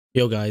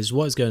Yo guys,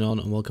 what is going on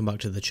and welcome back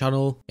to the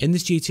channel. In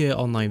this GTA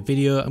Online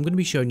video, I'm going to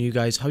be showing you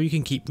guys how you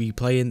can keep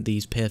replaying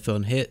these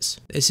payphone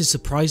hits. This is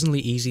surprisingly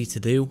easy to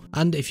do,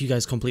 and if you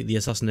guys complete the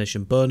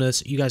assassination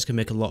bonus, you guys can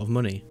make a lot of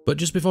money. But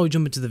just before we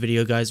jump into the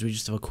video guys, we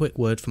just have a quick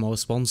word from our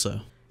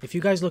sponsor. If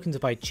you guys looking to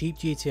buy cheap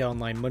GTA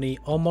Online money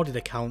or modded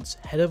accounts,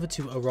 head over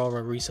to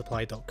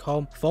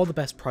auroraresupply.com for the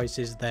best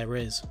prices there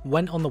is.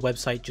 When on the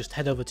website, just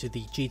head over to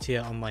the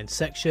GTA Online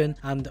section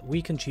and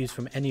we can choose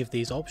from any of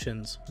these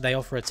options. They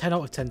offer a 10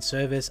 out of 10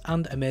 service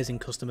and amazing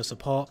customer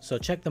support, so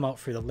check them out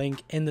through the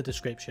link in the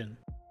description.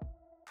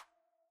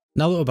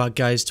 Now that we're back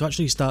guys, to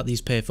actually start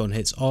these payphone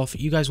hits off,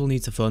 you guys will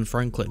need to phone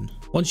Franklin.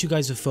 Once you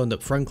guys have phoned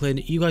up Franklin,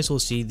 you guys will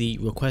see the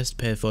request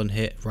payphone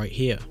hit right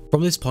here.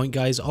 From this point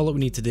guys, all that we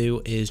need to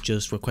do is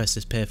just request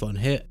this payphone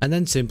hit and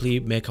then simply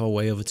make our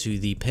way over to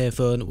the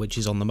payphone which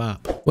is on the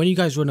map. When you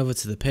guys run over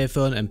to the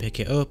payphone and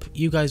pick it up,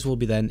 you guys will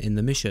be then in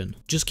the mission.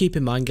 Just keep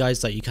in mind guys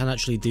that you can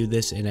actually do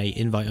this in a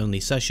invite only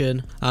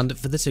session, and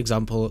for this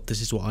example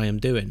this is what I am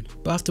doing.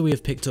 But after we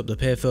have picked up the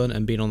payphone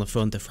and been on the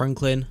phone to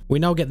Franklin, we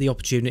now get the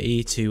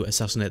opportunity to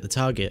assassinate the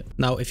target.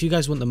 Now if you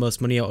guys want the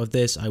most money out of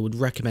this, I would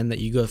recommend that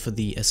you go for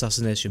the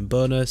assassination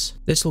bonus.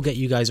 This will get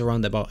you guys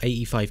around about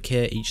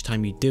 85k each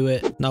time you do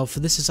it. Now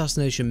for this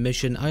assassination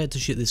mission, I had to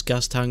shoot this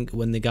gas tank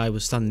when the guy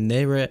was standing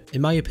near it.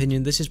 In my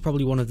opinion, this is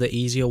probably one of the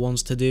easier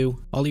ones to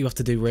do. All you have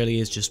to do really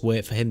is just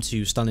wait for him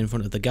to stand in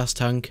front of the gas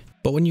tank.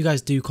 But when you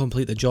guys do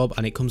complete the job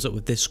and it comes up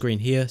with this screen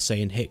here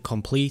saying hit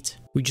complete,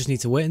 we just need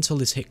to wait until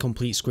this hit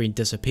complete screen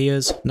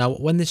disappears. Now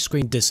when this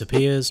screen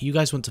disappears, you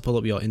guys want to pull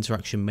up your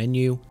interaction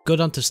menu, go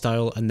down to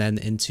style and then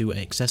into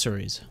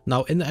accessories.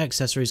 Now in the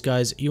accessories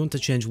guys, you want to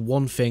change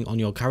one thing on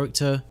your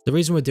character. The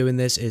reason we're doing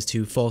this is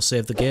to force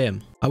save the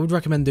game. I would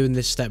recommend doing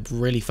this step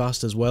really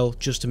fast as well,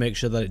 just to make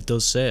sure that it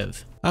does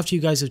save. After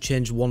you guys have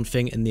changed one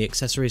thing in the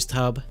accessories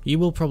tab, you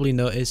will probably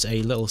notice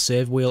a little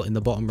save wheel in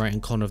the bottom right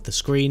hand corner of the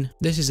screen.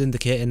 This is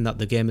indicating that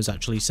the game is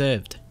actually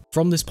saved.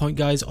 From this point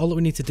guys, all that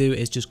we need to do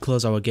is just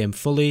close our game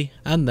fully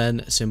and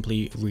then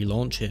simply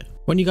relaunch it.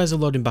 When you guys are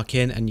loading back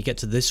in and you get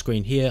to this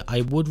screen here,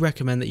 I would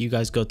recommend that you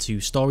guys go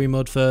to story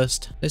mode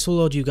first. This will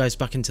load you guys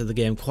back into the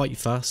game quite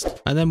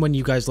fast, and then when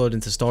you guys load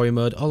into story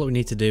mode, all that we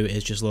need to do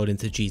is just load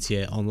into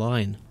GTA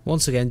Online.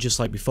 Once again, just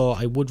like before,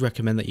 I would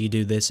recommend that you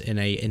do this in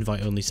a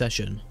invite only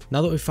session.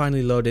 Now that we've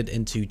finally loaded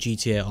into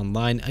GTA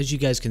Online, as you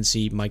guys can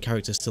see, my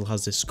character still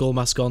has this skull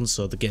mask on,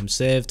 so the game's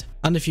saved.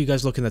 And if you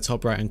guys look in the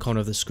top right hand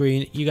corner of the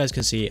screen, you guys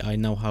can see I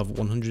now have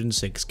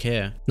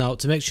 106k. Now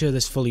to make sure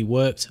this fully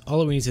worked, all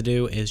that we need to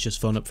do is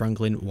just phone up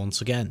Franklin once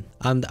again.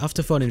 And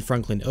after phoning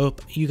Franklin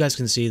up, you guys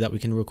can see that we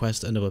can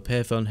request another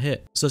payphone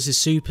hit. So this is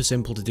super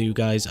simple to do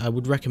guys. I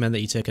would recommend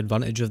that you take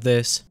advantage of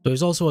this.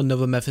 There's also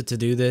another method to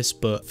do this,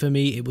 but for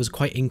me it was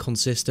quite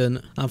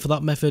inconsistent, and for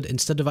that method,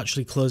 instead of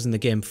actually closing the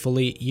game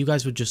fully, you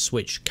guys would just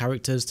switch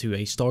characters to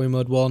a story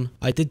mode one.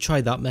 I did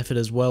try that method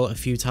as well a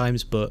few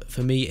times, but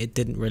for me it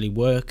didn't really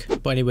work.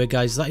 But anyway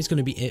guys, that is going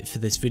to be it for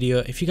this video.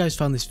 If you guys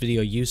found this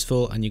video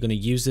useful and you're going to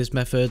use this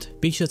method,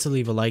 be sure to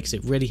leave a like, as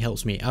it really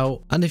helps me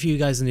out. And if you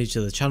guys are new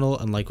to the channel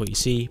and like what you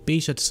see, be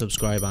sure to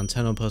subscribe and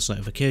turn on post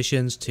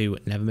notifications to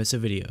never miss a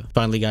video.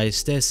 Finally guys,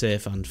 stay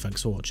safe and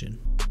thanks for watching.